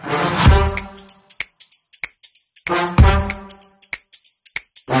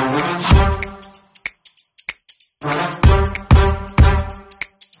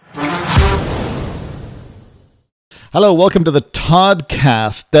Hello, welcome to the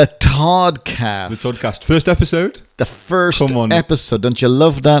Toddcast. The Toddcast. The Toddcast. First episode? The first episode. Don't you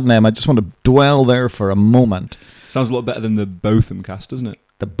love that name? I just want to dwell there for a moment. Sounds a lot better than the Botham cast, doesn't it?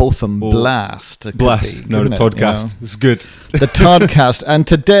 The Botham Blast. Blast. No, the Toddcast. You know? It's good. The Toddcast. And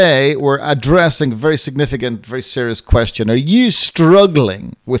today we're addressing a very significant, very serious question. Are you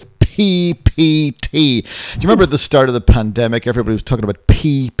struggling with PPT? Do you remember at the start of the pandemic, everybody was talking about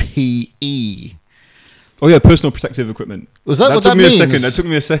PPE? Oh yeah, personal protective equipment. Was that what that means? That took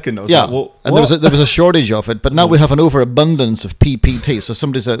me a second. I was like, what? And there was a shortage of it, but now we have an overabundance of PPT. So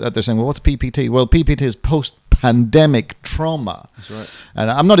somebody's out there saying, well, what's PPT? Well, PPT is post-pandemic trauma. That's right.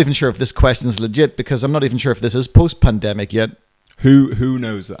 And I'm not even sure if this question is legit because I'm not even sure if this is post-pandemic yet. Who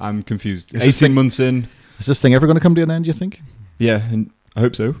knows? I'm confused. 18 months in. Is this thing ever going to come to an end, do you think? Yeah, and I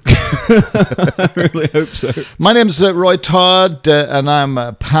hope so. I really hope so. My name's Roy Todd, and I'm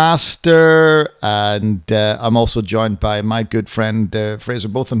a pastor, and I'm also joined by my good friend Fraser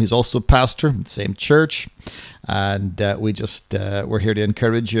Botham. He's also a pastor, same church, and we're here to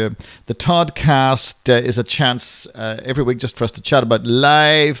encourage you. The Toddcast is a chance every week just for us to chat about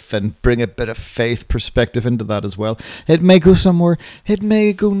life and bring a bit of faith perspective into that as well. It may go somewhere, it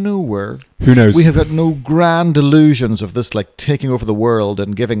may go nowhere. Who knows? We have got no grand illusions of this, like taking over the world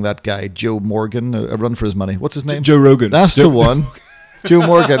and giving that guy Joe Morgan a run for his money. What's his name? Joe Rogan. That's the one. Joe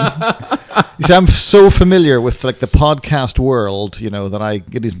Morgan. You see, I'm so familiar with like the podcast world, you know, that I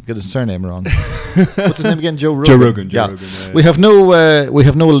get his surname wrong. What's his name again? Joe Rogan. Joe Rogan. Yeah. Rogan, yeah. We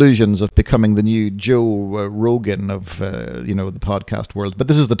have no illusions of becoming the new Joe Rogan of the podcast world. But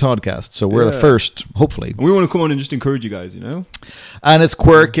this is the Toddcast, so we're the first, hopefully. And we want to come on and just encourage you guys, you know. And it's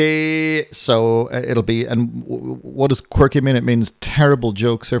quirky, so it'll be. And what does quirky mean? It means terrible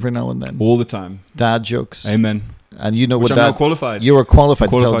jokes every now and then. All the time. Dad jokes. Amen. And you know Which what I'm that... now qualified. You were qualified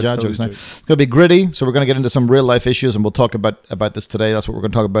to tell dad jokes now. Jokes. It's going to be gritty, so we're going to get into some real life issues, and we'll talk about this today. That's what we're going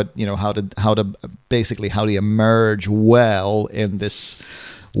to talk about, you know, how to emerge well in this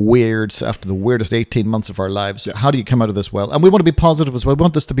after the weirdest 18 months of our lives. Yeah. How do you come out of this well? And we want to be positive as well. We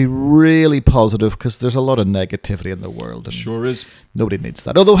want this to be really positive because there's a lot of negativity in the world. And sure is. Nobody needs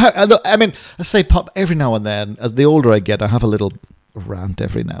that. Although, I mean, I say every now and then, as the older I get, I have a little rant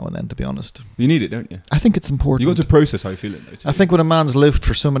every now and then, to be honest. You need it, don't you? I think it's important. You got to process how you're feeling, though, too. I think when a man's lived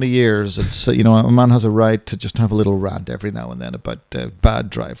for so many years, it's a man has a right to just have a little rant every now and then about bad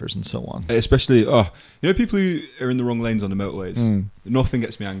drivers and so on. Especially, people who are in the wrong lanes on the motorways. Nothing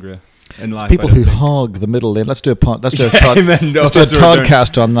gets me angrier in life. People who hog the middle lane. Let's do a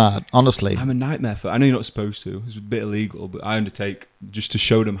Toddcast on that. Honestly, I'm a nightmare for. I know you're not supposed to. It's a bit illegal, but I undertake just to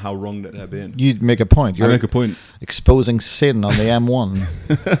show them how wrong that they're being. You'd make a point. I make a point. Exposing sin on the M1.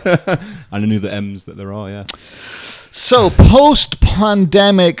 And any of the M's that there are. Yeah. So,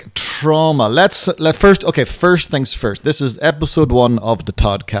 post-pandemic trauma. First things first. This is episode 1 of the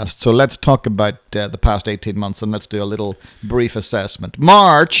Toddcast. So let's talk about the past 18 months and let's do a little brief assessment.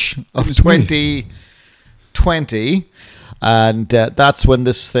 March of 2020, and that's when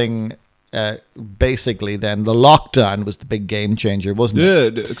this thing, basically then, the lockdown was the big game changer, wasn't it? Yeah,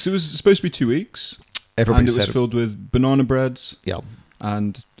 because it was supposed to be 2 weeks. Everybody said it. And it was filled with banana breads. Yeah.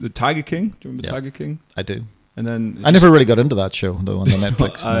 And the Tiger King. Do you remember Tiger King? I do. And then I never really got into that show though on the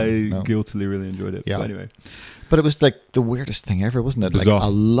Netflix. I guiltily really enjoyed it. Yeah. But anyway, but it was like the weirdest thing ever, wasn't it? Bizarre. Like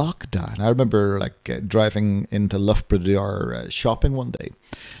a lockdown. I remember driving into Loughborough shopping one day,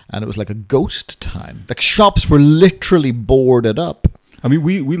 and it was like a ghost town. Like shops were literally boarded up. I mean,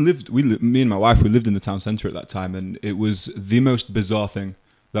 me and my wife, we lived in the town centre at that time, and it was the most bizarre thing.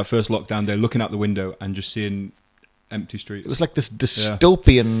 That first lockdown day, looking out the window and just seeing empty streets. It was like this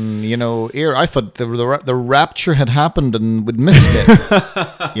dystopian, era. I thought the rapture had happened and we'd missed it.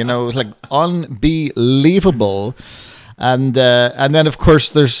 It was like unbelievable. And then of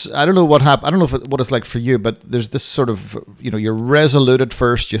course I don't know what happened. I don't know what it's like for you, but there's this sort of, you're resolute at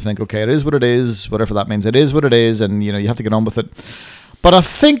first. You think, okay, it is what it is, whatever that means. It is what it is, and you have to get on with it. But I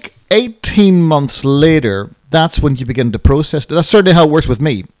think 18 months later, that's when you begin to process it. That's certainly how it works with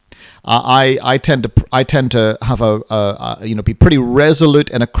me. I tend to have be pretty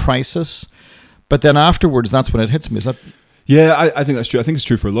resolute in a crisis, but then afterwards, that's when it hits me. Is that? Yeah, I think that's true. I think it's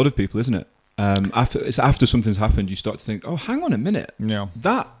true for a lot of people, isn't it? After something's happened, you start to think, oh, hang on a minute. Yeah.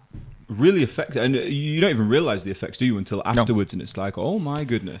 That really affects, and you don't even realize the effects, do you, until afterwards? No. And it's like, oh my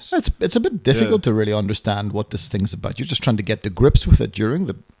goodness. It's a bit difficult to really understand what this thing's about. You're just trying to get to grips with it during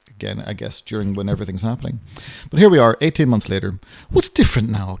when everything's happening. But here we are, 18 months later. What's different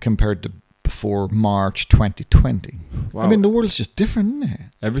now compared to before? before March 2020. Wow. I mean, the world's just different, isn't it?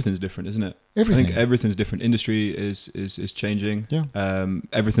 Everything's different, isn't it? Everything. I think everything's different. Industry is changing. Yeah.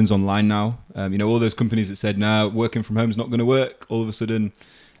 Everything's online now. All those companies that said, "No, working from home is not going to work." All of a sudden,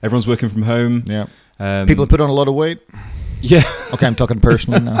 everyone's working from home. Yeah. People put on a lot of weight. Yeah. Okay, I'm talking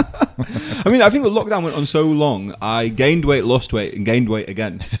personally now. I mean, I think the lockdown went on so long. I gained weight, lost weight, and gained weight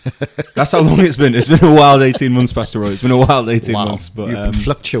again. That's how long it's been. It's been a wild 18 months, Pastor Roy. It's been a wild 18 months. But you've been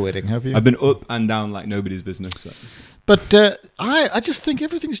fluctuating, have you? I've been up and down like nobody's business. But I just think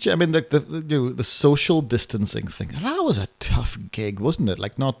everything's. I mean, the social distancing thing. That was a tough gig, wasn't it?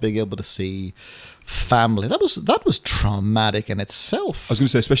 Like not being able to see family. That was traumatic in itself. I was going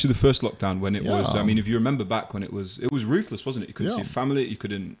to say, especially the first lockdown when it was. I mean, if you remember back when it was ruthless, wasn't it? You couldn't see family. You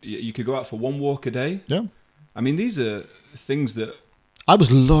couldn't. You could go out for one walk a day. Yeah. I mean, these are things that I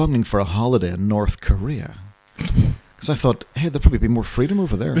was longing for a holiday in North Korea because I thought, hey, there'll probably be more freedom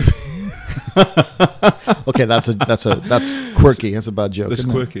over there. Okay, that's quirky. That's a bad joke. It's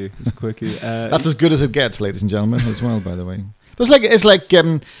quirky. It's quirky. That's as good as it gets, ladies and gentlemen, as well. By the way, but it's like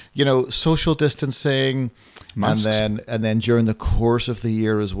social distancing, Masks. and then during the course of the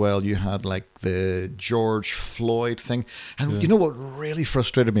year as well, you had like the George Floyd thing, and you know what really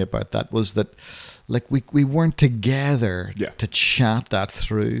frustrated me about that was that like we weren't together to chat that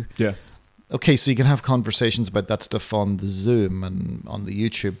through. Yeah. Okay, so you can have conversations about that stuff on the Zoom and on the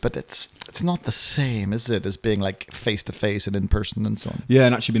YouTube, but it's not the same, is it, as being like face to face and in person and so on. Yeah,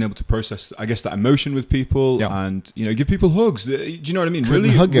 and actually being able to process, I guess, that emotion with people and give people hugs. Do you know what I mean?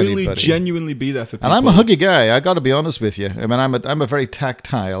 Really genuinely be there for people. And I'm a huggy guy. I got to be honest with you. I mean, I'm a very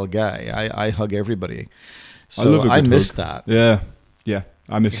tactile guy. I hug everybody, so I miss that. Yeah.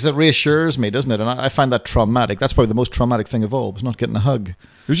 I miss because it reassures me, doesn't it? And I find that traumatic. That's probably the most traumatic thing of all, was not getting a hug.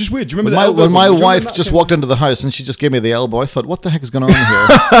 It was just weird. Do you remember when my wife just walked into the house and she just gave me the elbow? I thought, what the heck is going on here?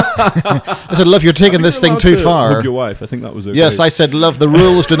 I said, love, you're taking this thing too far. Hug your wife. I think that was okay. Yes, I said, love, the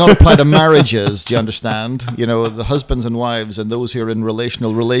rules do not apply to marriages. Do you understand? The husbands and wives and those who are in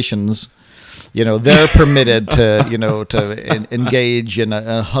relational relations, they're permitted to engage in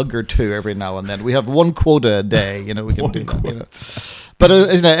a hug or two every now and then. We have one quota a day. We can do that. But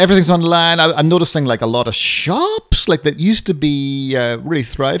isn't it, everything's online. I'm noticing like a lot of shops like that used to be really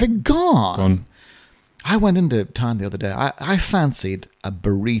thriving, gone. I went into town the other day. I fancied a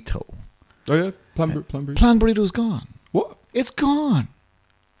burrito. Oh yeah, Plan Burrito. Plan Burrito's gone. What? It's gone.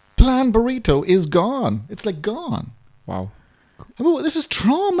 Plan Burrito is gone. It's like gone. Wow. I mean, this is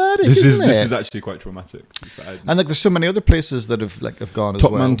traumatic. This is actually quite traumatic. And like, there's so many other places that have gone as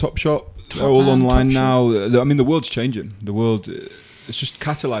well. Topman, Topshop, they're all online now. I mean, the world's changing. The world. It's just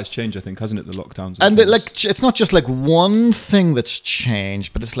catalyzed change, I think, hasn't it? The lockdowns. And it's not just like one thing that's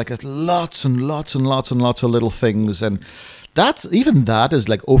changed, but it's like lots and lots and lots and lots of little things, and that is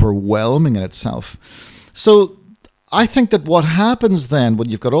like overwhelming in itself. So I think that what happens then when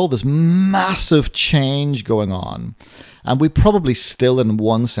you've got all this massive change going on, and we probably still, in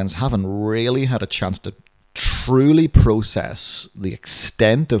one sense, haven't really had a chance to truly process the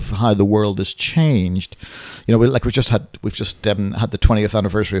extent of how the world has changed. We've just had the 20th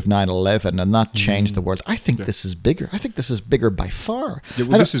anniversary of 9/11, and that changed the world. I think this is bigger. I think this is bigger by far. Yeah,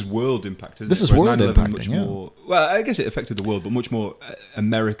 well, this is world impact, isn't it? This is world impacting. More, well, I guess it affected the world, but much more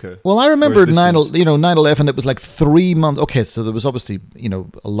America. Well, I remember 9/11. It was like 3 months. Okay, so there was obviously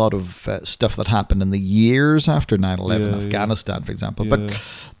a lot of stuff that happened in the years after 9/11, Afghanistan, for example.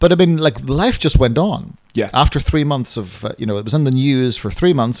 But I mean, like, life just went on. Yeah. After 3 months of, it was in the news for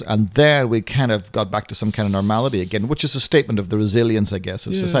 3 months, and then we kind of got back to some kind of normality again, which is a statement of the resilience, I guess,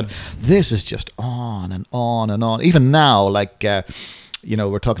 of society. This is just on and on and on. Even now, like,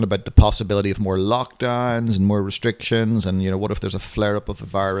 we're talking about the possibility of more lockdowns and more restrictions, and what if there's a flare-up of the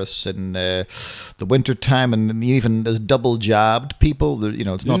virus in the winter time, and even as double jabbed people,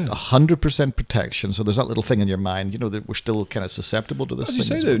 it's not 100% protection, so there's that little thing in your mind, that we're still kind of susceptible to this. As you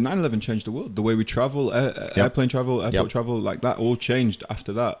say, though, 9/11 changed the world. The way we travel, airplane travel, airport travel, like that, all changed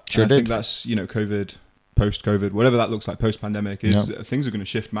after that. Sure did. I think that's COVID. Post-COVID, whatever that looks like, post-pandemic, things are going to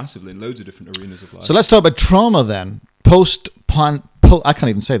shift massively in loads of different arenas of life. So let's talk about trauma then. I can't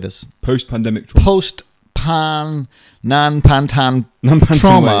even say this. Post-pandemic trauma. Nanpantan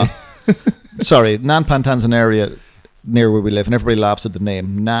trauma. Sorry, Nanpantan's an area near where we live, and everybody laughs at the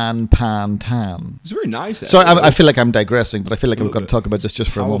name. Nanpantan. It's very nice. Sorry, I feel like I'm digressing, but I feel like we've got to talk about this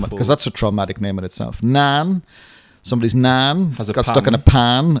just for a moment, because that's a traumatic name in itself. Somebody's nan got stuck in a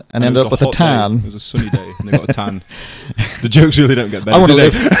pan and ended up with a tan. It was a sunny day and they got a tan. The jokes really don't get better. I want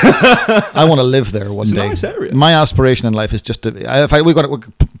to live there one day. It's a nice area. My aspiration in life is just to. I tell you what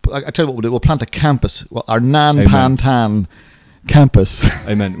we'll do. We'll plant a campus. Well, our nan pan tan campus.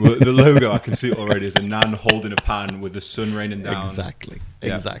 Amen. Well, the logo, I can see it already, is a nan holding a pan with the sun raining down. Exactly.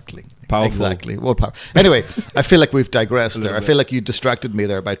 Yeah. Exactly. Powerful. Exactly. What power? Anyway, I feel like we've digressed there. I bit. feel like you distracted me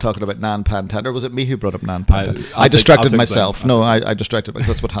there by talking about Nan Pan Tender. Or was it me who brought up Nan Pan Tender? I'll I take distracted the blame. myself. No, I distracted because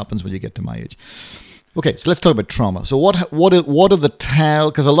that's what happens when you get to my age. Okay, so let's talk about trauma. So what are the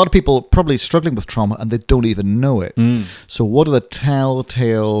because a lot of people are probably struggling with trauma and they don't even know it. So what are the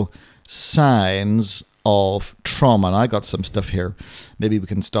telltale signs of trauma? And I got some stuff here. Maybe we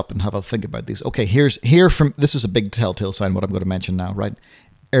can stop and have a think about these. Okay, this is a big telltale sign, what I'm going to mention now, right?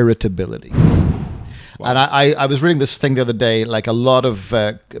 Irritability. Wow. And I was reading this thing the other day, like a lot of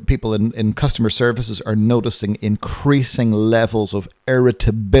people in customer services are noticing increasing levels of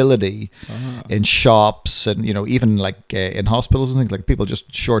irritability in shops and, even like in hospitals and things, like people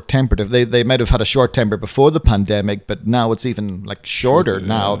just short-tempered. They might have had a short temper before the pandemic, but now it's even like shorter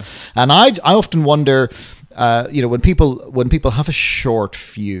now. Yeah. And I often wonder, when people have a short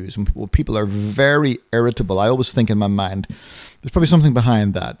fuse, when people are very irritable, I always think in my mind, there's probably something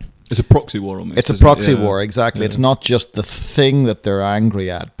behind that. It's a proxy war almost. It's a proxy war, exactly. Yeah. It's not just the thing that they're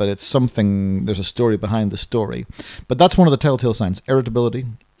angry at, but it's something, there's a story behind the story. But that's one of the telltale signs, irritability.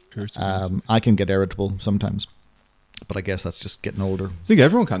 I can get irritable sometimes, but I guess that's just getting older. I think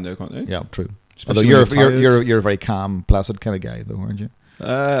everyone can though, can't they? Yeah, true. Although you're a very calm, placid kind of guy though, aren't you?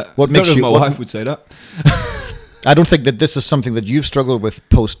 What makes you? My wife would say that. I don't think that this is something that you've struggled with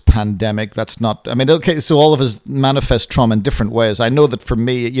post-pandemic. That's not, okay, so all of us manifest trauma in different ways. I know that for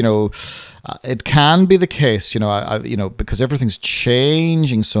me, it can be the case, because everything's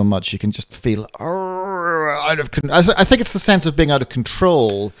changing so much, you can just feel out of control. I think it's the sense of being out of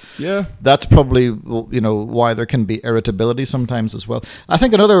control. Yeah. That's probably, why there can be irritability sometimes as well. I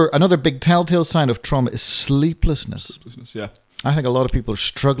think another big telltale sign of trauma is sleeplessness. Sleeplessness, yeah. I think a lot of people are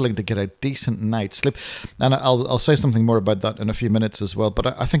struggling to get a decent night's sleep. And I'll say something more about that in a few minutes as well.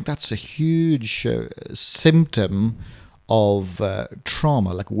 But I think that's a huge symptom of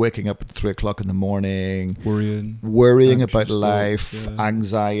trauma, like waking up at 3 o'clock in the morning. Worrying about life, yeah.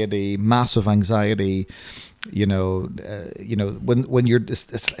 Anxiety, massive anxiety. When you're,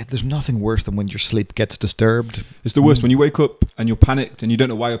 there's nothing worse than when your sleep gets disturbed. It's the worst when you wake up and you're panicked and you don't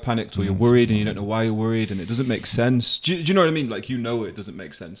know why you're panicked, or you're worried and you don't know why you're worried, and it doesn't make sense. Do you know what I mean? Like, it doesn't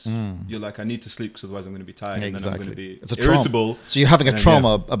make sense. You're like, I need to sleep because otherwise I'm going to be tired, and then I'm going to be irritable. So you're having a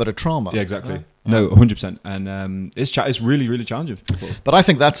trauma about a trauma. Yeah, exactly. No, 100%. And it's really, really challenging for people. But I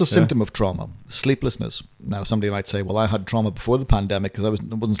think that's a symptom of trauma, sleeplessness. Now, somebody might say, well, I had trauma before the pandemic because I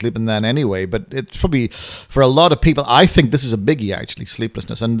wasn't sleeping then anyway. But it's probably, for a lot of people, I think this is a biggie, actually,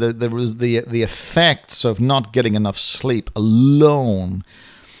 sleeplessness. And the effects of not getting enough sleep alone,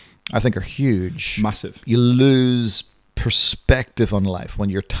 I think, are huge. Massive. You lose perspective on life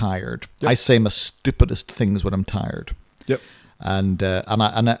when you're tired. Yep. I say my stupidest things when I'm tired. Yep. And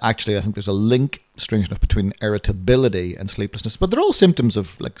actually, I think there's a link, strange enough, between irritability and sleeplessness. But they're all symptoms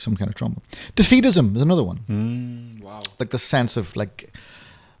of like some kind of trauma. Defeatism is another one. Wow. Like the sense of like,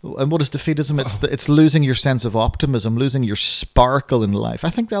 and what is defeatism? It's losing your sense of optimism, losing your sparkle in life.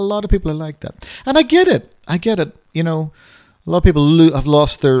 I think that a lot of people are like that, and I get it. A lot of people have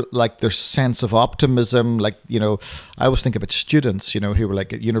lost their sense of optimism. Like, I always think about students, who were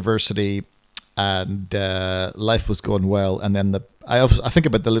like at university. And life was going well, and then I think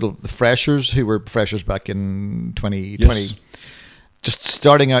about the freshers who were freshers back in 2020, yes. Just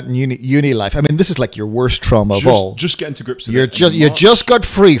starting out in uni life. I mean, this is like your worst trauma of all. Just getting to grips with it. You just got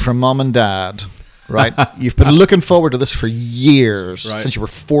free from mom and dad, right? You've been looking forward to this for years, right. Since you were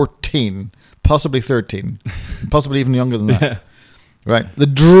 14, possibly 13, possibly even younger than that. Yeah. Right, the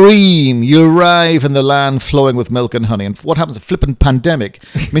dream. You arrive in the land flowing with milk and honey, and what happens? A flipping pandemic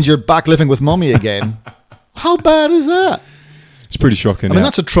means you're back living with mommy again. How bad is that? It's pretty shocking. I mean,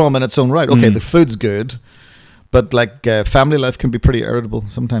 that's a trauma in its own right. Okay, the food's good, but like family life can be pretty irritable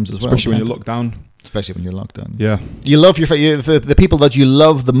sometimes as well. Especially when you're locked down. Especially when you're locked down. Yeah. You love the people that you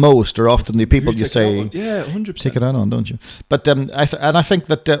love the most are often the people you say, yeah, 100%. Take it out on, don't you? But I think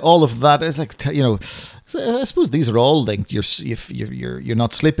that all of that is like, I suppose these are all linked. You're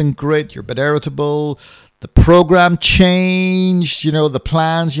not sleeping great. You're a bit irritable. The program changed. The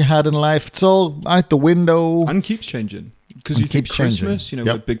plans you had in life. It's all out the window. And keeps changing. Because you think Christmas, we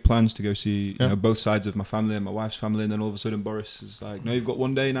had big plans to go see, both sides of my family and my wife's family, and then all of a sudden Boris is like, "No, you've got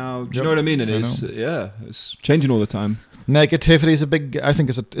one day now." Do you know what I mean? And it's changing all the time. Negativity is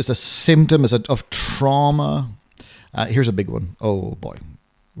is a symptom of trauma. Here's a big one. Oh boy,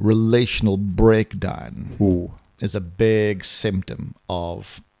 relational breakdown is a big symptom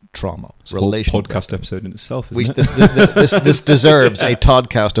of trauma. It's a whole podcast episode in itself, isn't it? This deserves a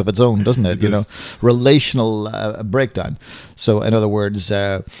podcast of its own, doesn't it? Relational breakdown. So, in other words,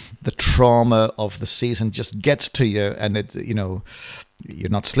 the trauma of the season just gets to you, and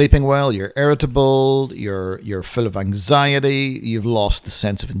you're not sleeping well, you're irritable, you're full of anxiety, you've lost the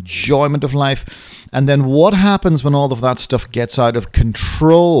sense of enjoyment of life. And then what happens when all of that stuff gets out of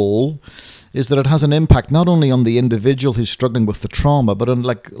control is that it has an impact not only on the individual who's struggling with the trauma, but on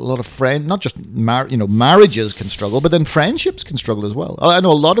like a lot of friends, not just marriages can struggle, but then friendships can struggle as well. I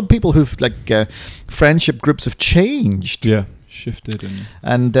know a lot of people who've friendship groups have changed. Yeah. Shifted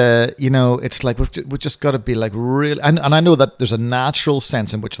and it's like we've just got to be like real, and I know that there's a natural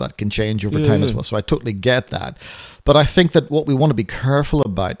sense in which that can change over time as well, so I totally get that. But I think that what we want to be careful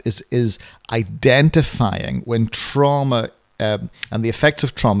about is identifying when trauma and the effects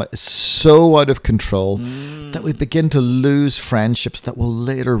of trauma is so out of control that we begin to lose friendships that we'll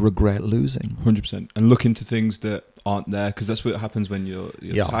later regret losing. 100%. And look into things that aren't there, because that's what happens when you're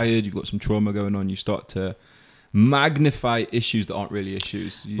tired, you've got some trauma going on, you start to magnify issues that aren't really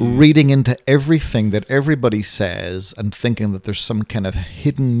issues. Reading into everything that everybody says and thinking that there's some kind of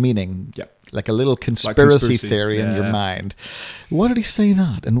hidden meaning, like a little conspiracy theory in your mind. Why did he say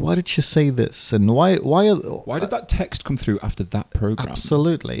that? And why did she say this? And why did that text come through after that program?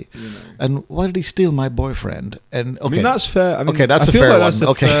 Absolutely. And why did he steal my boyfriend? And I mean, that's fair. That's a fair one.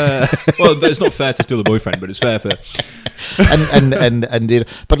 Well, it's not fair to steal a boyfriend, but it's fair for.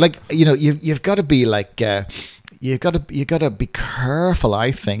 But you've got to be like. You gotta be careful.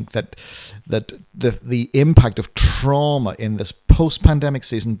 I think that the impact of trauma in this post-pandemic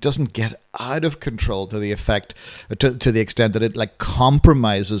season doesn't get out of control to the extent that it like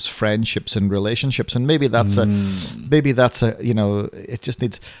compromises friendships and relationships. And maybe that's it just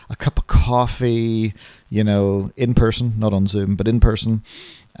needs a cup of coffee, in person, not on Zoom, but in person.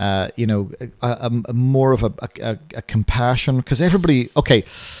 More of a compassion, because everybody. Okay.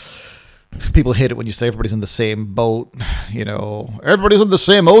 People hate it when you say everybody's in the same boat. Everybody's in the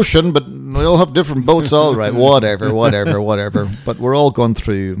same ocean, but we all have different boats. All right, whatever. But we're all going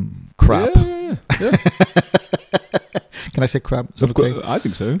through crap. Yeah. Can I say crap? I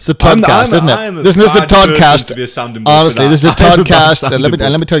think so. It's a Toddcast, isn't it? This is the Toddcast. Honestly, this is a Toddcast.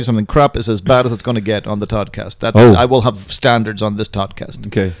 Let me tell you something. Crap is as bad as it's going to get on the Toddcast. I will have standards on this Toddcast.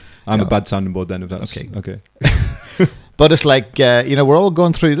 Okay, I'm a bad sounding board then. If that's okay. But it's like, we're all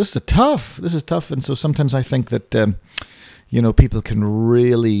going through, this is tough. And so sometimes I think that, people can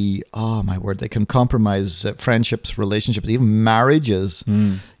really, oh my word, they can compromise friendships, relationships, even marriages,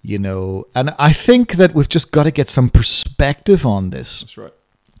 And I think that we've just got to get some perspective on this. That's right.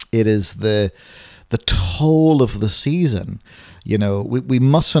 It is the toll of the season. We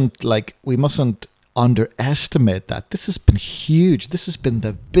mustn't underestimate that. This has been huge. This has been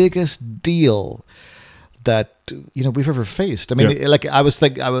the biggest deal that we've ever faced. I mean, I was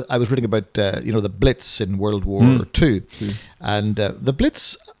reading about the Blitz in World War II, and the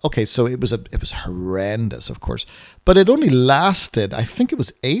Blitz. Okay, so it was horrendous, of course, but it only lasted, I think it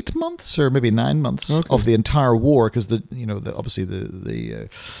was 8 months or maybe 9 months of the entire war, because obviously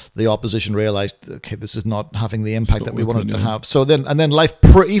the opposition realized, okay, this is not having the impact that we wanted it to have. So then life,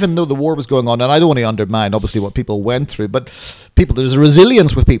 even though the war was going on, and I don't want to undermine obviously what people went through, but there's a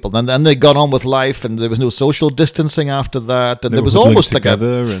resilience with people, and then they got on with life, and there was no social distancing after that, and there was almost like a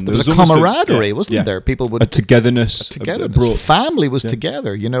camaraderie, wasn't there? People would a togetherness. Family was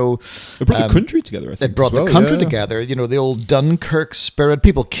together. It brought the country together. I think it brought the country together. The old Dunkirk spirit.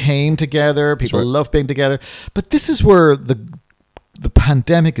 People came together. People loved being together. But this is where the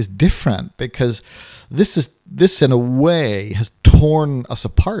pandemic is different, because this in a way has torn us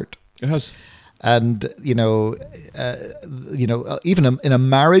apart. It has. And even in a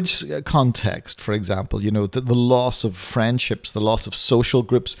marriage context, for example, the loss of friendships, the loss of social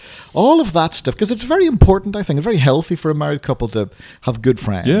groups, all of that stuff, because it's very important, I think, and very healthy for a married couple to have good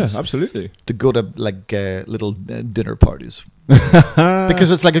friends. Yeah, absolutely. To go to little dinner parties. Because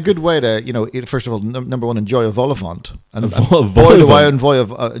it's like a good way to, first of all, number one, enjoy a vol au vent. And boy, do I enjoy a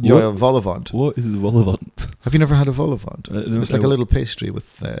vol au vent. What is a vol au vent? Have you never had a vol au vent? It's like a little pastry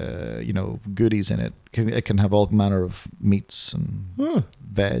with, goodies in it. It can have all manner of meats and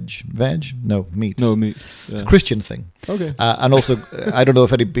veg. No, meats. No, meats. Yeah. It's a Christian thing. Okay. And also, I don't know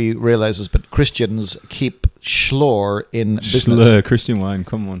if anybody realizes, but Christians keep Schlor in business. Schlor, Christian wine,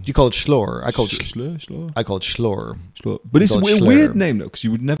 come on. You call it Schlor. I call it Schlor. I call it Schlor. But it's a weird name, though, because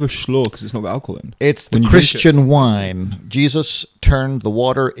you would never Schlor because it's not got alcohol in. It's the Christian wine. Jesus turned the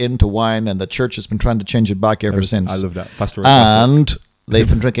water into wine, and the church has been trying to change it back ever since. I love that. And they've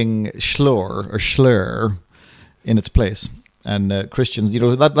been drinking Schlor or Schlur in its place. And Christians,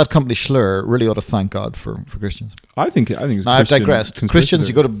 that company Schlur really ought to thank God for Christians. I think it's. I've digressed. Christians,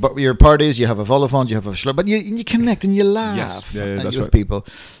 you go to your parties, you have a Volifont, you have a Schlur, but you connect and you laugh with people.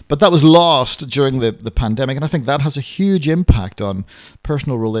 But that was lost during the pandemic, and I think that has a huge impact on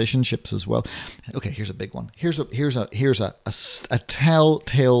personal relationships as well. Okay, here's a big one. Here's a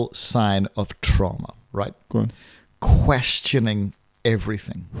telltale sign of trauma. Right? Go on. Questioning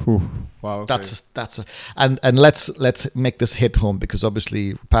everything. Wow. Okay. And let's make this hit home, because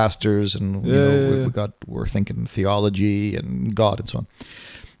obviously pastors and we're thinking theology and God and so on.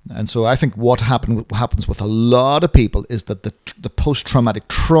 And so I think what happens with a lot of people is that the post-traumatic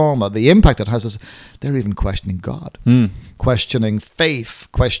trauma, the impact it has is they're even questioning God, questioning faith,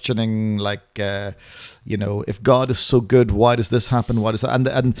 questioning if God is so good, why does this happen? Why does that?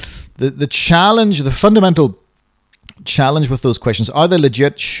 And the challenge, the fundamental challenge with those questions, are they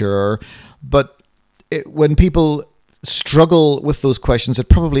legit? Sure, but when people struggle with those questions, it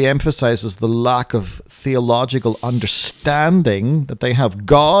probably emphasizes the lack of theological understanding that they have.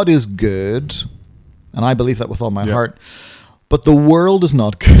 God is good, and I believe that with all my heart, but the world is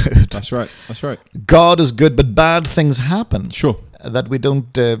not good. That's right. God is good, but bad things happen. Sure. That we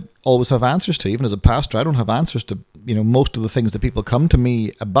don't always have answers to. Even as a pastor, I don't have answers to most of the things that people come to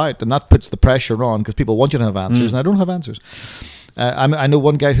me about, and that puts the pressure on, because people want you to have answers, and I don't have answers. I know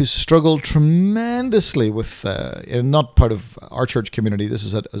one guy who's struggled tremendously with, not part of our church community. This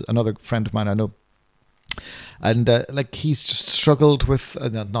is another friend of mine I know. And he's just struggled with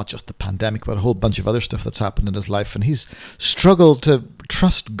not just the pandemic, but a whole bunch of other stuff that's happened in his life. And he's struggled to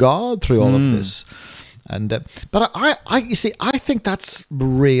trust God through all of this. And but you see, I think that's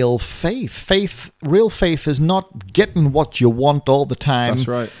real faith. Real faith is not getting what you want all the time. That's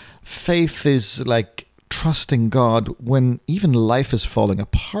right. Faith is like trusting God when even life is falling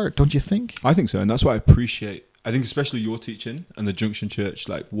apart, don't you think? I think so, and that's what I appreciate. I think especially your teaching and the Junction Church,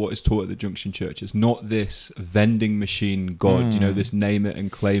 like what is taught at the Junction Church, is not this vending machine God, this name it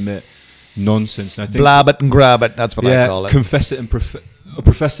and claim it nonsense. And I think blab it and grab it. That's what I call it. Confess it and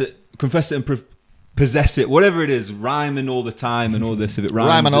profess it. Confess it and possess it. Whatever it is, rhyming all the time and all this. If it rhymes,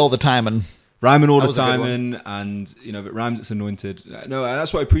 rhyming all the time and. Rhyming all the time, and if it rhymes, it's anointed. No,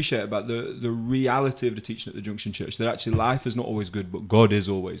 that's what I appreciate about the reality of the teaching at the Junction Church. That actually life is not always good, but God is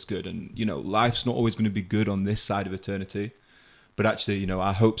always good, and life's not always going to be good on this side of eternity. But actually,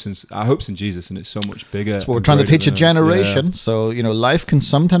 our hopes in Jesus, and it's so much bigger. That's what we're trying to teach a generation. Yeah. So life can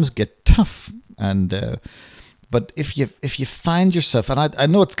sometimes get tough, and but if you find yourself, and I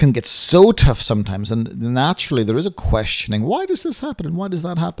know it can get so tough sometimes, and naturally there is a questioning: why does this happen, and why does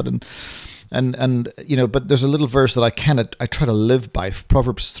that happen, and but there's a little verse that I try to live by,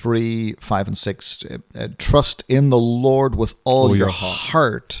 Proverbs 3, 5, and 6. Trust in the Lord with all your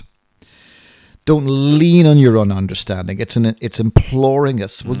heart. Don't lean on your own understanding. It's imploring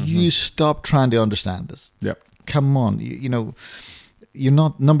us. Will you stop trying to understand this? Yep. Come on. You're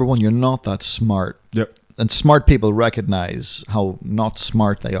not, number one, you're not that smart. Yep. And smart people recognize how not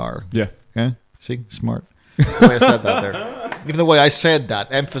smart they are. Yeah. Yeah. See, smart. The way I said that there. Even the way I said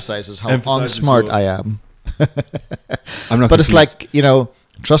that emphasizes how unsmart I am. I'm not. But confused. It's like,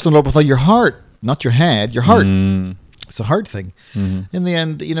 trust in the Lord with all your heart, not your head, your heart. It's a heart thing. In the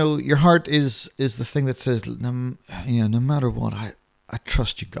end, your heart is the thing that says, no matter what, I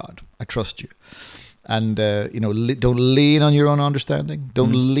trust you, God. I trust you. And, don't lean on your own understanding.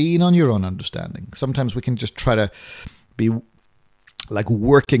 Don't lean on your own understanding. Sometimes we can just try to be like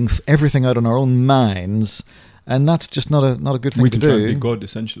working everything out in our own minds. And that's just not a good thing to do. We can try to be God,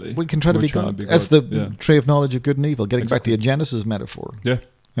 essentially. We can try to be God. That's the tree of knowledge of good and evil. Getting back to your Genesis metaphor. Yeah.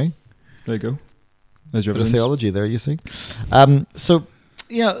 Hey? There you go. There's your bit of theology there, you see. But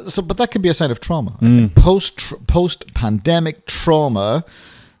that could be a sign of trauma. I think post-pandemic trauma,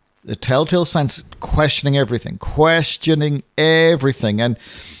 the telltale signs, questioning everything. And,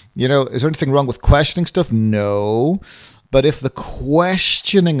 is there anything wrong with questioning stuff? No. But if the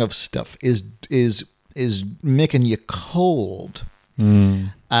questioning of stuff is making you cold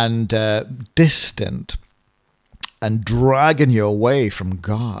and distant and dragging you away from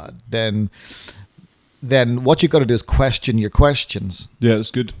God, then what you've got to do is question your questions. Yeah,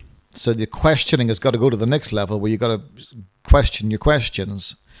 that's good. So the questioning has got to go to the next level where you've got to question your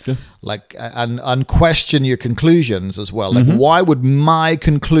questions. Yeah. And question your conclusions as well. Like, why would my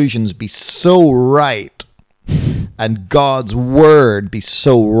conclusions be so right and God's word be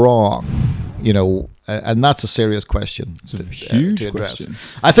so wrong? And that's a serious question. It's a huge question.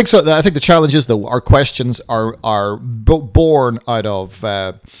 I think so. I think the challenge is, though, our questions are born out of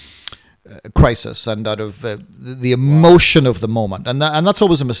crisis and out of the emotion of the moment. And that's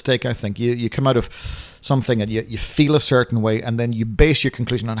always a mistake, I think. You come out of something and you feel a certain way, and then you base your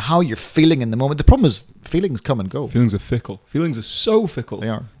conclusion on how you're feeling in the moment. The problem is feelings come and go. Feelings are fickle. Feelings are so fickle. They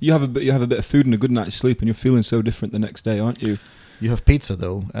are. You have a bit of food and a good night's sleep, and you're feeling so different the next day, aren't you? You have pizza,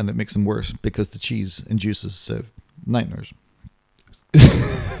 though, and it makes them worse because the cheese induces nightmares.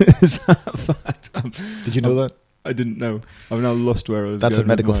 Is that a fact? Did you know that? I didn't know. I've now lost where I was. That's a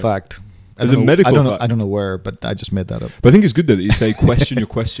medical fact. It's a medical fact. I don't know where, but I just made that up. But I think it's good though that you say question your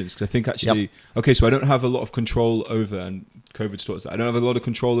questions, because I think actually, okay, so I don't have a lot of control over, and COVID's taught us that, I don't have a lot of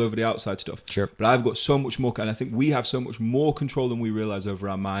control over the outside stuff. Sure. But I've got so much more, and I think we have so much more control than we realize over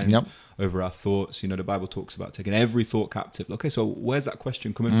our minds, over our thoughts. You know, the Bible talks about taking every thought captive. Okay, so where's that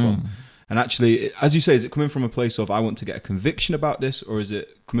question coming from? And actually, as you say, is it coming from a place of I want to get a conviction about this, or is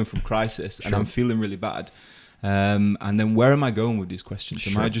it coming from crisis and I'm feeling really bad? And then where am I going with these questions?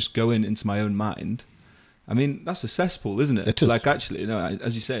 Am I just going into my own mind? I mean, that's a cesspool, isn't it? It is. Like, actually,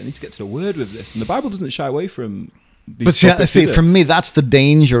 as you say, I need to get to the word with this. And the Bible doesn't shy away from these But see, for me, that's the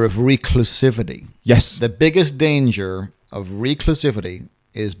danger of reclusivity. Yes. The biggest danger of reclusivity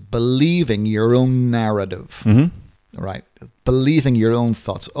is believing your own narrative. Right? Believing your own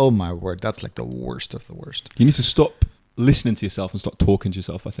thoughts. Oh, my word. That's like the worst of the worst. You need to stop listening to yourself and start talking to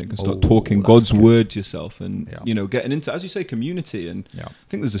yourself, I think, and start talking God's word to yourself, and getting into, as you say, community. And I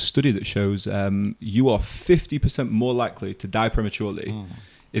think there's a study that shows you are 50% more likely to die prematurely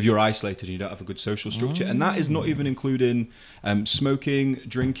if you're isolated and you don't have a good social structure. And that is not even including smoking,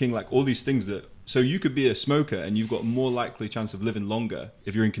 drinking, like all these things that, so you could be a smoker and you've got a more likely chance of living longer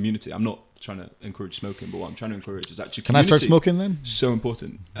if you're in community. I'm not trying to encourage smoking, but what I'm trying to encourage is actually community. Can I start smoking then? So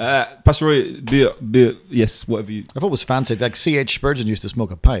important. Pastor Roy, beer, yes, whatever you... I've always fancied, like C.H. Spurgeon used to smoke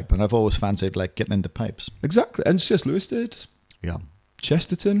a pipe, and I've always fancied like getting into pipes. Exactly. And C.S. Lewis did. Yeah.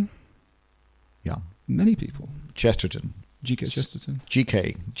 Chesterton. Yeah. Many people. Chesterton. G.K. Chesterton. G.K.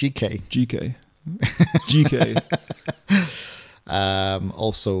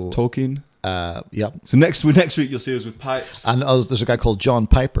 Also... Tolkien. Yeah. So next week you'll see us with pipes. And there's a guy called John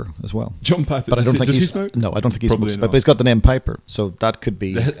Piper as well. John Piper. But I don't think does he smoke? No, I don't think he Probably smokes. not. But he's got the name Piper, so that could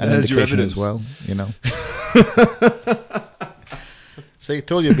be an indication as well. You know. See,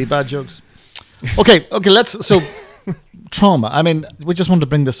 told you it'd be bad jokes. Okay. So trauma. I mean, we just wanted to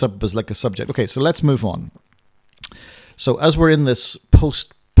bring this up as like a subject. Okay, so let's move on. So as we're in this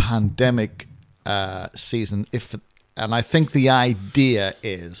post-pandemic season, and I think the idea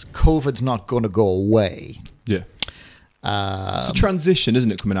is COVID's not going to go away. Yeah. It's a transition,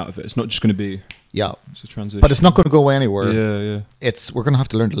 isn't it, coming out of it? It's not just going to be... Yeah. It's a transition. But it's not going to go away anywhere. Yeah. We're going to have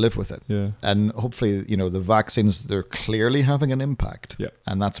to learn to live with it. Yeah. And hopefully, the vaccines, they're clearly having an impact. Yeah.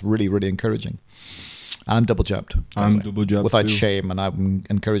 And that's really, really encouraging. I'm double jabbed. I'm double jabbed without too. shame, and I'm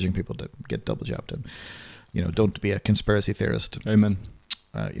encouraging people to get double jabbed. And, don't be a conspiracy theorist. Amen.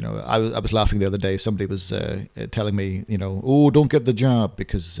 I was laughing the other day. Somebody was telling me, don't get the jab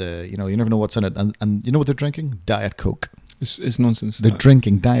because, you never know what's in it. And you know what they're drinking? Diet Coke. It's nonsense. They're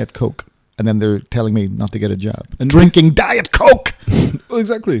drinking Diet Coke. And then they're telling me not to get a jab. And drinking Diet Coke! Well,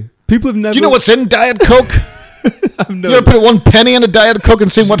 exactly. People have never... Do you know what's in Diet Coke? You ever put 1 penny in a Diet Coke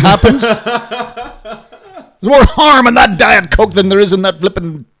and see what happens? There's more harm in that Diet Coke than there is in that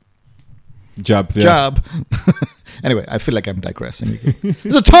flipping... Jab. Anyway, I feel like I'm digressing. This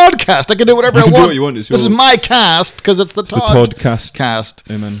is a Toddcast. I can do whatever I want. Do what you want. This is my cast because it's the Toddcast. Cast.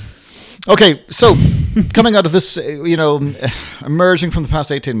 Amen. Okay, so coming out of this, emerging from the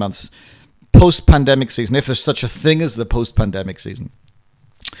past 18 months, post-pandemic season, if there's such a thing as the post-pandemic season.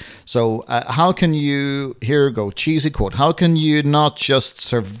 So how can you, here we go, cheesy quote, how can you not just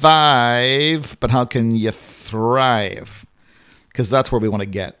survive, but how can you thrive? Because that's where we want to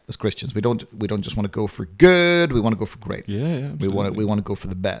get as Christians. We don't just want to go for good. We want to go for great. Yeah. We want to go for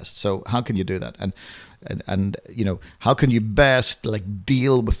the best. So how can you do that? And how can you best like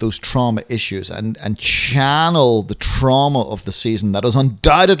deal with those trauma issues and channel the trauma of the season that has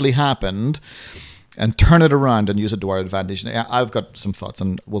undoubtedly happened and turn it around and use it to our advantage? I've got some thoughts,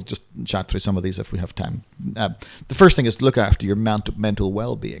 and we'll just chat through some of these if we have time. The first thing is look after your mental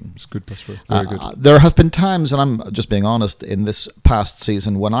well-being. It's good, Pastor. Very good. There have been times, and I'm just being honest, in this past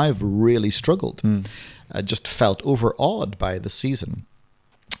season when I've really struggled. I just felt overawed by the season,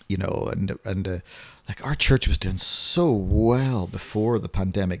 and like our church was doing so well before the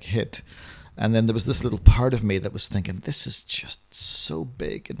pandemic hit. And then there was this little part of me that was thinking, this is just so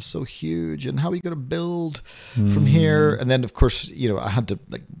big and so huge. And how are we going to build from here? And then, of course, I had to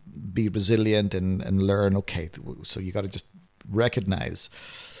be resilient and learn, okay, so you got to just recognize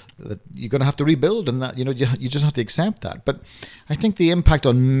that you're going to have to rebuild, and that, you know, you just have to accept that. But I think the impact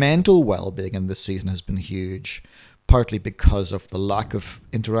on mental well-being in this season has been huge, partly because of the lack of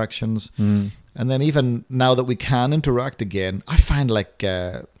interactions. And then even now that we can interact again, I find like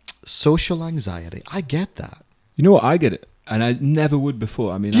social anxiety. I get that. You know what? I get it. And I never would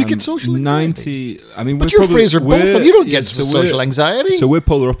before. I mean, you get social anxiety. 90. I mean, but you're Fraser both. You don't get social anxiety. So we're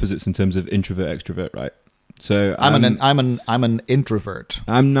polar opposites in terms of introvert, extrovert, right? So I'm an introvert.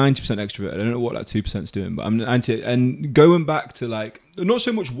 I'm 90% extrovert. I don't know what that 2% is doing, but I'm 90. And going back to like not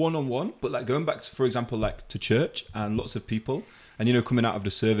so much one-on-one, but like going back to, for example, like to church and lots of people, and you know, coming out of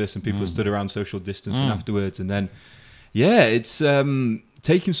the service and people stood around social distancing afterwards, and then it's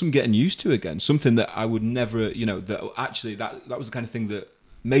taking some getting used to again. Something that I would never, you know, that actually that was the kind of thing that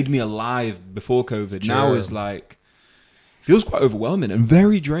made me alive before COVID. Sure. Now is like. Feels quite overwhelming and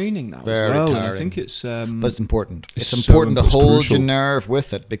very draining now very as well. Tiring. And I think it's... but it's important. It's important to hold your nerve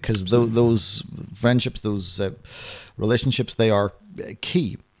with it, because those friendships, those relationships, they are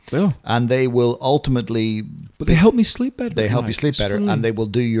key. Yeah. And they will ultimately... But they help me sleep better. They help you sleep better, and they will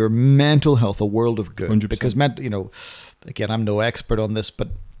do your mental health a world of good. 100%. Because, you know, again, I'm no expert on this, but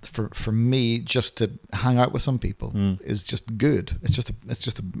for me, just to hang out with some people is just good. It's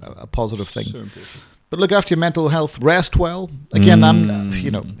just a positive thing. So important. But look after your mental health, rest well. Again, I'm,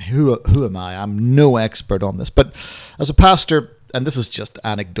 you know, who am I? I'm no expert on this. But as a pastor, and this is just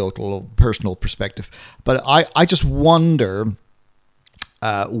anecdotal, personal perspective, but I just wonder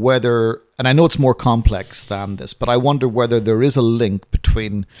whether, and I know it's more complex than this, but I wonder whether there is a link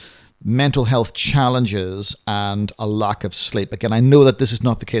between mental health challenges and a lack of sleep. Again, I know that this is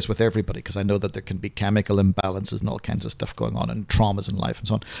not the case with everybody, because I know that there can be chemical imbalances and all kinds of stuff going on, and traumas in life and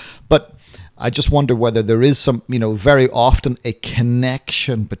so on. But I just wonder whether there is some, you know, very often a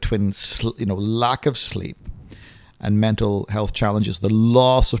connection between, you know, lack of sleep and mental health challenges, the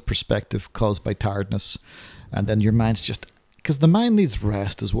loss of perspective caused by tiredness, and then your mind's just, because the mind needs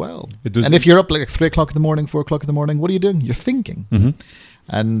rest as well. It does. And if you're up like 3 o'clock in the morning, 4 o'clock in the morning, what are you doing? You're thinking. Mm-hmm.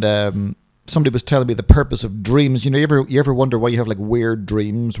 And somebody was telling me the purpose of dreams. You know, you ever wonder why you have like weird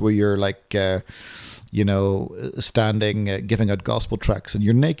dreams where you're like, you know, standing, giving out gospel tracts, and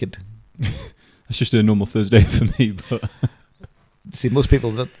you're naked. It's just a normal Thursday for me, but see, most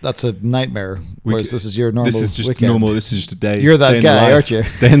people that's a nightmare. Whereas this is your normal. This is just weekend. normal. This is just a day. You're that guy, aren't you?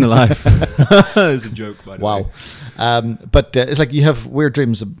 Day in the life. It's a joke, by the way. Wow. But it's like you have weird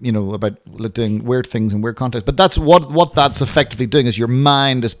dreams, you know, about doing weird things in weird contexts. But that's what that's effectively doing, is your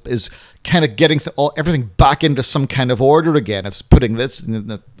mind is kind of getting everything back into some kind of order again. It's putting this in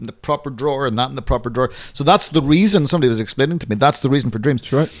the proper drawer and that in the proper drawer. So that's the reason, somebody was explaining to me, that's the reason for dreams.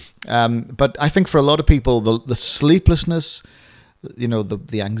 That's right. But I think for a lot of people, the sleeplessness, you know,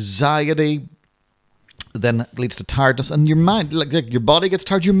 the anxiety then leads to tiredness, and your mind, like your body gets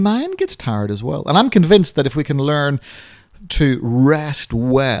tired, your mind gets tired as well. And I'm convinced that if we can learn to rest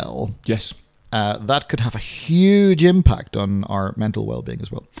well, yes, that could have a huge impact on our mental well-being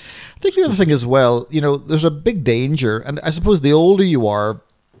as well. I think the other thing as well, you know, there's a big danger, and I suppose the older you are,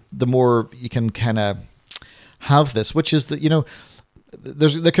 the more you can kind of have this, which is that, you know,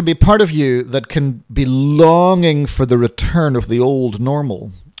 there can be part of you that can be longing for the return of the old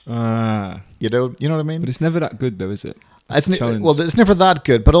normal. You know what I mean? But it's never that good, though, is it? It's never that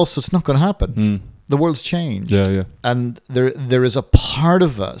good, but also it's not going to happen. The world's changed. Yeah. And there is a part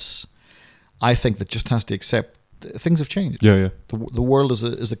of us, I think, that just has to accept things have changed. Yeah. The world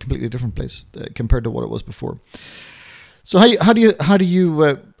is a completely different place compared to what it was before. So how do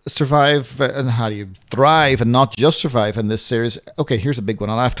you survive and how do you thrive, and not just survive in this series? Okay, here's a big one,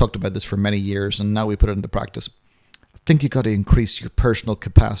 and I've talked about this for many years, and now we put it into practice. I think you've got to increase your personal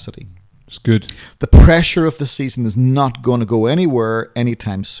capacity. It's good. The pressure of the season is not going to go anywhere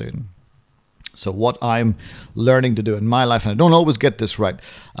anytime soon. So what I'm learning to do in my life, and I don't always get this right,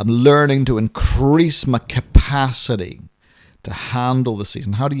 I'm learning to increase my capacity to handle the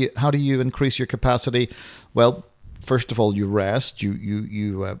season. How do you increase your capacity? Well, first of all, you rest.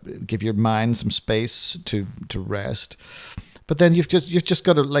 You give your mind some space to rest. But then you've just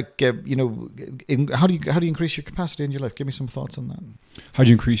got to, like, how do you increase your capacity in your life? Give me some thoughts on that. How do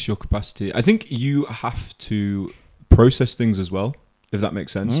you increase your capacity? I think you have to process things as well, if that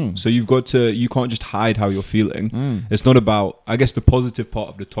makes sense. So you can't just hide how you're feeling. It's not about, I guess the positive part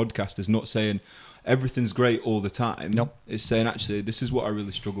of the Toddcast is not saying everything's great all the time. Nope. It's saying, actually, this is what I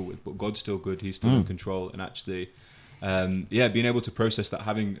really struggle with, but God's still good. He's still in control. And actually, being able to process that,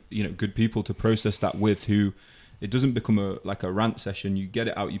 having, good people to process that with, who it doesn't become a rant session. You get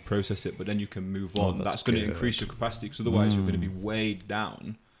it out, you process it, but then you can move on. That's going to increase your capacity, because otherwise you're going to be weighed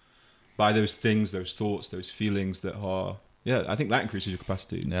down by those things, those thoughts, those feelings that are Yeah, I think that increases your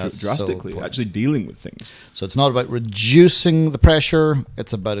capacity drastically, actually dealing with things. So it's not about reducing the pressure,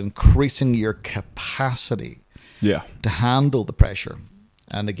 it's about increasing your capacity to handle the pressure.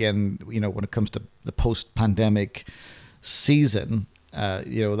 And again, when it comes to the post-pandemic season,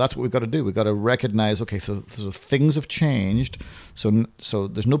 that's what we've got to do. We've got to recognize, okay, so things have changed. So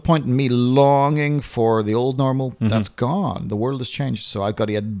there's no point in me longing for the old normal. That's gone. The world has changed. So I've got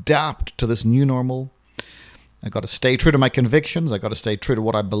to adapt to this new normal. I got to stay true to my convictions. I got to stay true to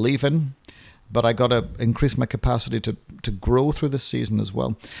what I believe in, but I got to increase my capacity to grow through this season as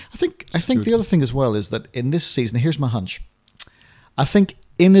well. I think the other thing as well is that in this season, here's my hunch. I think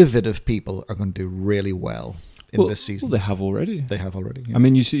innovative people are going to do really well in this season. Well, they have already. Yeah. I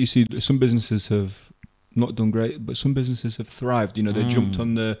mean, you see, some businesses have not done great, but some businesses have thrived. They jumped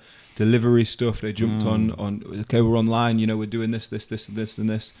on the delivery stuff. They jumped on. Okay, we're online. We're doing this, and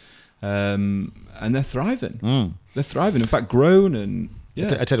this. And they're thriving. They're thriving. In fact, grown and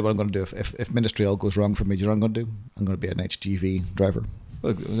I tell you what I'm going to do if ministry all goes wrong for me. Do you know what I'm going to do? I'm going to be an HGV driver.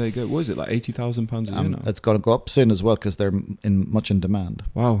 Well, there you go. What is it, like £80,000 a year now? It's going to go up soon as well because they're much in demand.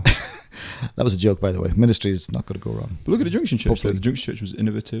 Wow. That was a joke, by the way. Ministry is not going to go wrong. But look at the Junction Church. The Junction Church was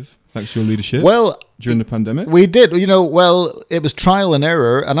innovative thanks to your leadership. During the pandemic, we did. It was trial and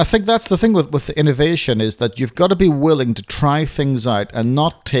error, and I think that's the thing with innovation is that you've got to be willing to try things out and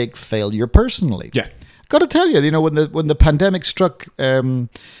not take failure personally. Yeah, got to tell you, when the pandemic struck.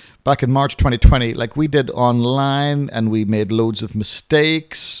 Back in March 2020, like we did online and we made loads of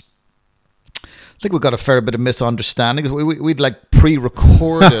mistakes. I think we got a fair bit of misunderstandings. We'd like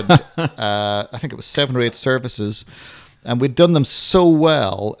pre-recorded, I think it was 7 or 8 services, and we'd done them so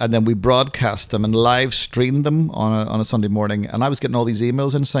well, and then we broadcast them and live streamed them on a Sunday morning. And I was getting all these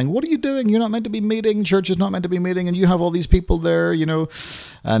emails in saying, "What are you doing? You're not meant to be meeting. Church is not meant to be meeting, and you have all these people there,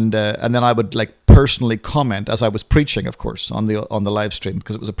 And then I would like personally comment as I was preaching, of course, on the live stream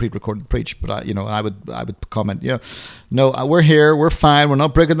because it was a pre-recorded preach. But I would comment, no, we're here, we're fine, we're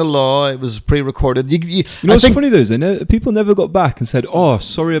not breaking the law. It was pre-recorded. What's funny though is people never got back and said, "Oh,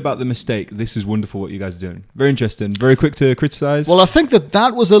 sorry about the mistake. This is wonderful what you guys are doing. Very interesting. Very quick to criticize." Well, I think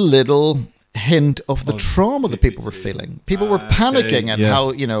that was a little hint of the trauma that people were feeling. People were panicking and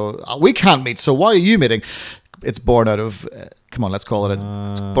how we can't meet, so why are you meeting? It's born out of come on, let's call it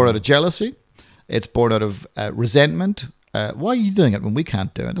it's born out of jealousy. It's born out of resentment. Why are you doing it when we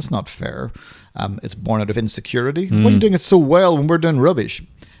can't do it? It's not fair. It's born out of insecurity. Why are you doing it so well when we're doing rubbish?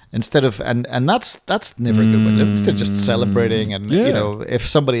 Instead of and that's never a good way to live. Instead of just celebrating and if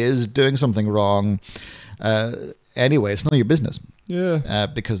somebody is doing something wrong, anyway, it's none of your business. Yeah.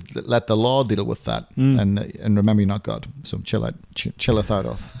 Because let the law deal with that, and remember, you're not God. So chilleth out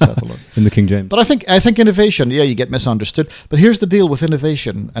off, saith the Lord. In the King James. But I think innovation. Yeah, you get misunderstood. But here's the deal with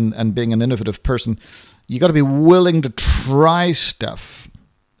innovation and being an innovative person. You got to be willing to try stuff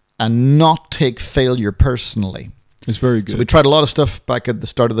and not take failure personally. It's very good. So we tried a lot of stuff back at the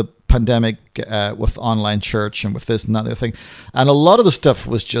start of the pandemic with online church and with this and that other thing, and a lot of the stuff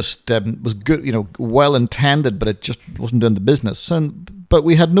was just was good, well intended, but it just wasn't doing the business. But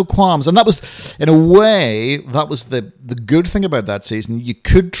we had no qualms, and that was, in a way, that was the good thing about that season. You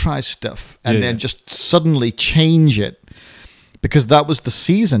could try stuff and then just suddenly change it. Because that was the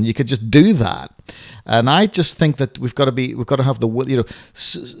season, you could just do that, and I just think that we've got to have the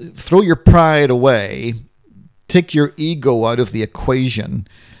throw your pride away, take your ego out of the equation,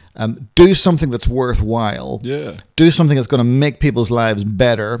 do something that's worthwhile. Yeah. Do something that's going to make people's lives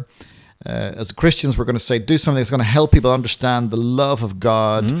better. As Christians, we're going to say do something that's going to help people understand the love of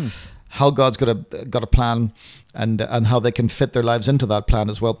God, how God's got a plan, and how they can fit their lives into that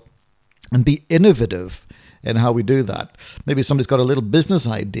plan as well, and be innovative in how we do that. Maybe somebody's got a little business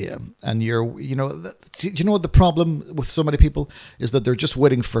idea, and do you know what the problem with so many people is? That they're just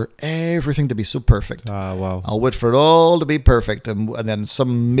waiting for everything to be so perfect. Ah, wow. I'll wait for it all to be perfect, and then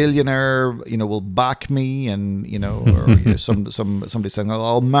some millionaire, will back me, and or somebody saying,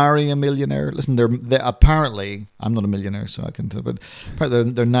 I'll marry a millionaire. Listen, they apparently, I'm not a millionaire, so I can tell, but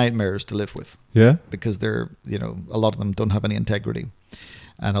apparently they're nightmares to live with. Yeah, because they're a lot of them don't have any integrity.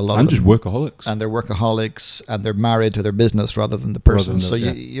 And a lot of them, just workaholics. And they're workaholics, and they're married to their business rather than the person. So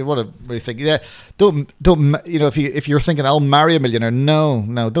you want to really think, don't if you're thinking I'll marry a millionaire,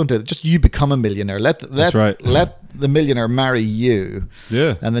 no, don't do it. Just you become a millionaire. Let the millionaire marry you.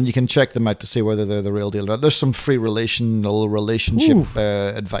 Yeah, and then you can check them out to see whether they're the real deal. There's some free relationship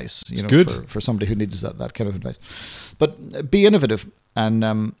advice. For somebody who needs that kind of advice. But be innovative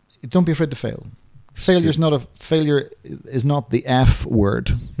and don't be afraid to fail. Failure is not the F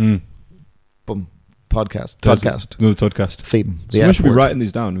word. Boom. Toddcast. Another Toddcast Theme. Someone should be writing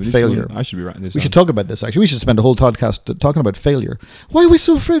these down. Failure. I should be writing this down. We should talk about this, actually. We should spend a whole podcast talking about failure. Why are we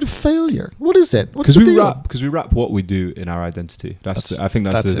so afraid of failure? What is it? What's the deal? Because we wrap what we do in our identity. I think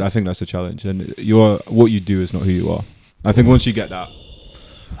that's the challenge. And what you do is not who you are. I think once you get that,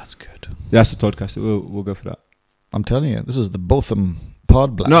 that's good. That's the Toddcast. We'll go for that. I'm telling you, this is the Botham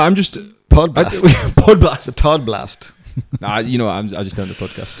Pod Blast. No, I'm just Pod Blast. Pod Blast. The Todd Blast. Nah, I just done the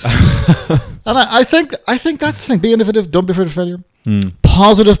podcast. And I think that's the thing. Be innovative. Don't be afraid of failure.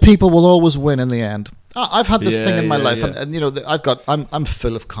 Positive people will always win in the end. I've had this thing in my life, and I'm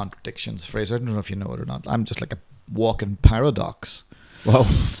full of contradictions, Fraser. I don't know if you know it or not. I'm just like a walking paradox. Wow.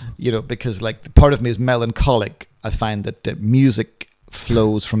 Because like part of me is melancholic. I find that music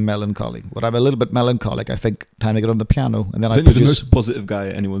flows from melancholy. When I'm a little bit melancholic, I think time to get on the piano, and then I produce. You're the most positive guy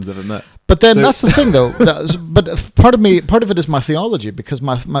anyone's ever met. But then that's the thing, though. But part of it is my theology, because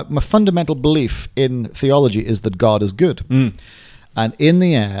my fundamental belief in theology is that God is good, and in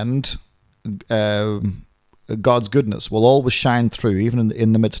the end, God's goodness will always shine through, even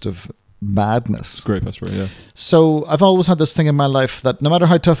in the midst of madness. Great, that's right. Yeah. So I've always had this thing in my life that no matter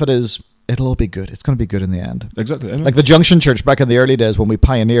how tough it is, it'll all be good. It's going to be good in the end. Exactly. Like the Junction Church back in the early days when we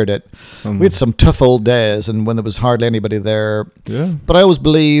pioneered it. We had some tough old days, and when there was hardly anybody there. Yeah. But I always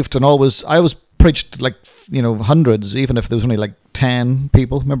believed, and I always preached like, hundreds, even if there was only like 10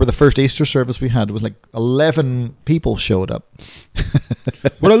 people. Remember the first Easter service we had, it was like 11 people showed up.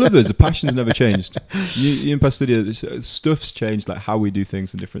 What I love is the passion's never changed. You and Pastudia, stuff's changed, like how we do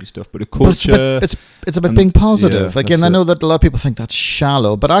things and different stuff, but the culture. It's about being positive. Again, I know that a lot of people think that's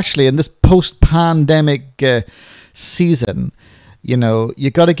shallow, but actually in this post-pandemic season,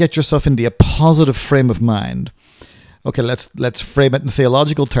 you got to get yourself into a positive frame of mind. Okay, let's frame it in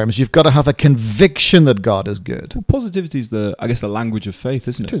theological terms. You've got to have a conviction that God is good. Well, positivity is the language of faith,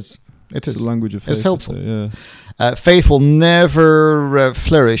 isn't it? It is the language of faith. It's helpful. Yeah. Faith will never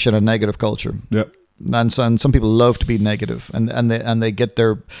flourish in a negative culture. Yep. And some people love to be negative, and they get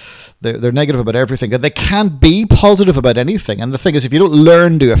they're negative about everything. And they can't be positive about anything. And the thing is, if you don't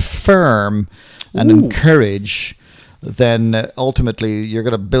learn to affirm and encourage, then ultimately you're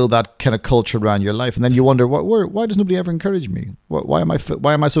going to build that kind of culture around your life, and then you wonder, why does nobody ever encourage me? Why am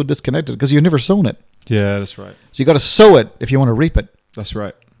I so disconnected? Because you've never sown it. Yeah, that's right. So you got to sow it if you want to reap it. That's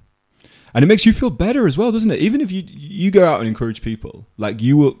right. And it makes you feel better as well, doesn't it? Even if you go out and encourage people, like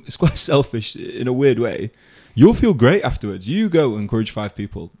it's quite selfish in a weird way. You'll feel great afterwards. You go and encourage 5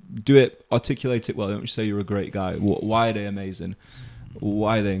 people. Do it, articulate it well. Don't just say you're a great guy. Why are they amazing?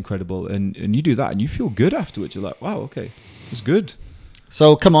 Why are they incredible? And you do that and you feel good afterwards. You're like, wow, okay, it's good.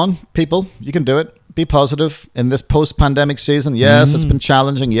 So come on, people, you can do it. Be positive in this post-pandemic season. Yes, it's been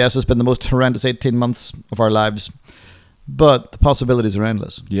challenging. Yes, it's been the most horrendous 18 months of our lives. But the possibilities are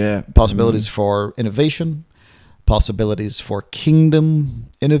endless. Yeah. Possibilities for innovation, possibilities for kingdom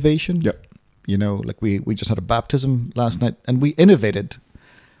innovation. Yep. Like we just had a baptism last night, and we innovated.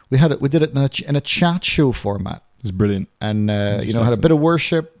 We did it in a chat show format. It was brilliant. And, had a bit of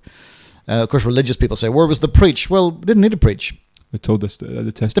worship. Of course, religious people say, where was the preach? Well, didn't need to preach. They told us the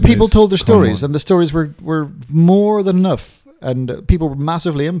testimonies. The people told their stories, and the stories were more than enough. And people were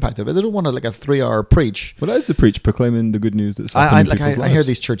massively impacted. But they don't want a 3-hour preach. Well, that is the preach, proclaiming the good news that's happening in people's lives. I hear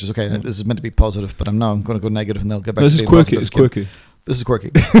these churches, this is meant to be positive, but I'm going to go negative, and they'll get back to being positive. It's quirky. This is quirky.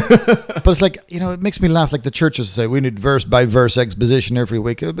 But it's it makes me laugh. Like the churches say, we need verse by verse exposition every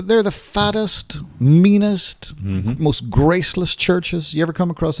week. But they're the fattest, meanest, most graceless churches you ever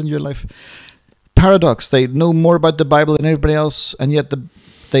come across in your life. Paradox. They know more about the Bible than everybody else, and yet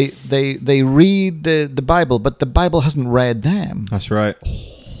they read the Bible, but the Bible hasn't read them. That's right.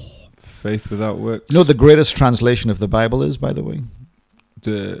 Faith without works. You know the greatest translation of the Bible is, by the way?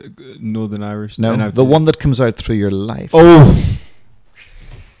 The Northern Irish? No, NIV. The one that comes out through your life. Oh!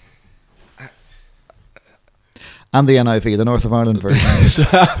 And the NIV, the North of Ireland version.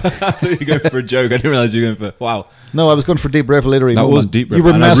 I thought you were going for a joke. I didn't realise you were going for... Wow. No, I was going for deep revelatory moment. That was deep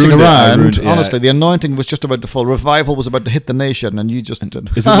revelatory. You were messing around. Honestly, the anointing was just about to fall. Revival was about to hit the nation, and you just did.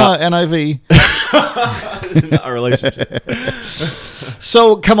 NIV. Isn't that a relationship?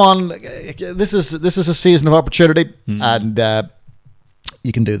 So, come on. This is a season of opportunity, and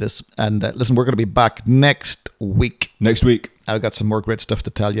you can do this. And listen, we're going to be back next week. I've got some more great stuff to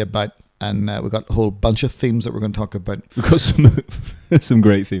tell you about. And we've got a whole bunch of themes that we're going to talk about. We've got some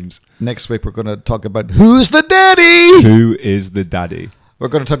great themes. Next week, we're going to talk about who's the daddy? Who is the daddy? We're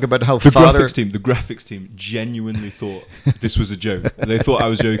going to talk about how the graphics team genuinely thought this was a joke. They thought I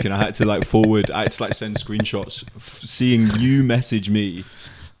was joking. I had to send screenshots, seeing you message me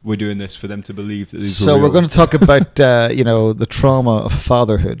we're doing this for them to believe that these So we're going to talk about the trauma of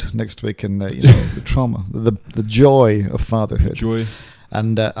fatherhood next week, and the trauma, the joy of fatherhood. Joy.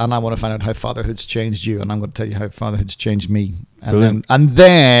 And I want to find out how fatherhood's changed you, and I'm going to tell you how fatherhood's changed me. And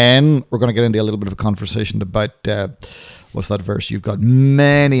then we're going to get into a little bit of a conversation about what's that verse? You've got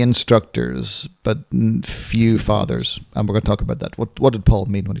many instructors, but few fathers, and we're going to talk about that. What did Paul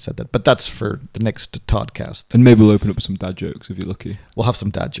mean when he said that? But that's for the next podcast. And maybe we'll open up some dad jokes if you're lucky. We'll have some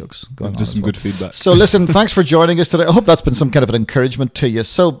dad jokes going on. Just some good feedback. So listen, thanks for joining us today. I hope that's been some kind of an encouragement to you.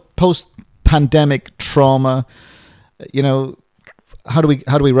 So post-pandemic trauma, how do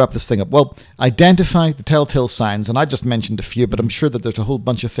we wrap this thing up? Well, identify the telltale signs, and I just mentioned a few, but I'm sure that there's a whole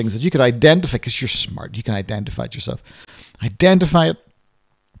bunch of things that you could identify because you're smart. You can identify it yourself. Identify it.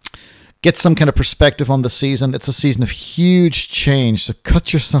 Get some kind of perspective on the season. It's a season of huge change, so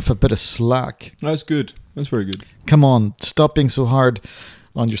cut yourself a bit of slack. That's good. That's very good. Come on, stop being so hard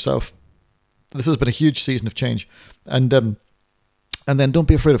on yourself. This has been a huge season of change, and then don't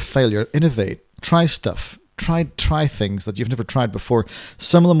be afraid of failure. Innovate. Try stuff. Try things that you've never tried before.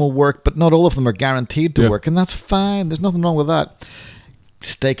 Some of them will work, but not all of them are guaranteed to work, and that's fine. There's nothing wrong with that.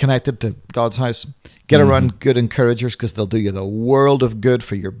 Stay connected to God's house. Get around good encouragers because they'll do you the world of good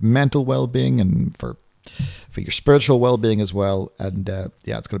for your mental well-being and for your spiritual well-being as well. And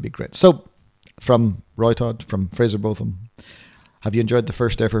it's going to be great. So, from Roy Todd, from Fraser Botham, have you enjoyed the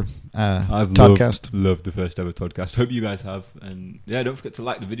first ever podcast? I've loved the first ever podcast. Hope you guys have. And don't forget to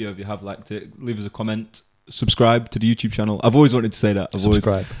like the video if you have liked it. Leave us a comment. Subscribe to the YouTube channel. I've always wanted to say that.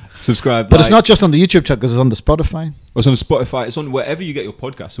 Subscribe. But it's not just on the YouTube channel because it's on the Spotify. It's on Spotify. It's on wherever you get your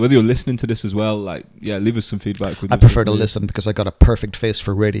podcast. So whether you're listening to this as well, leave us some feedback. I prefer to listen because I got a perfect face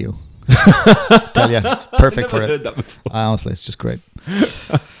for radio. Tell you, it's perfect for it. Heard that before. Honestly, it's just great.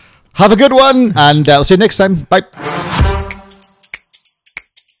 Have a good one, and I'll see you next time. Bye.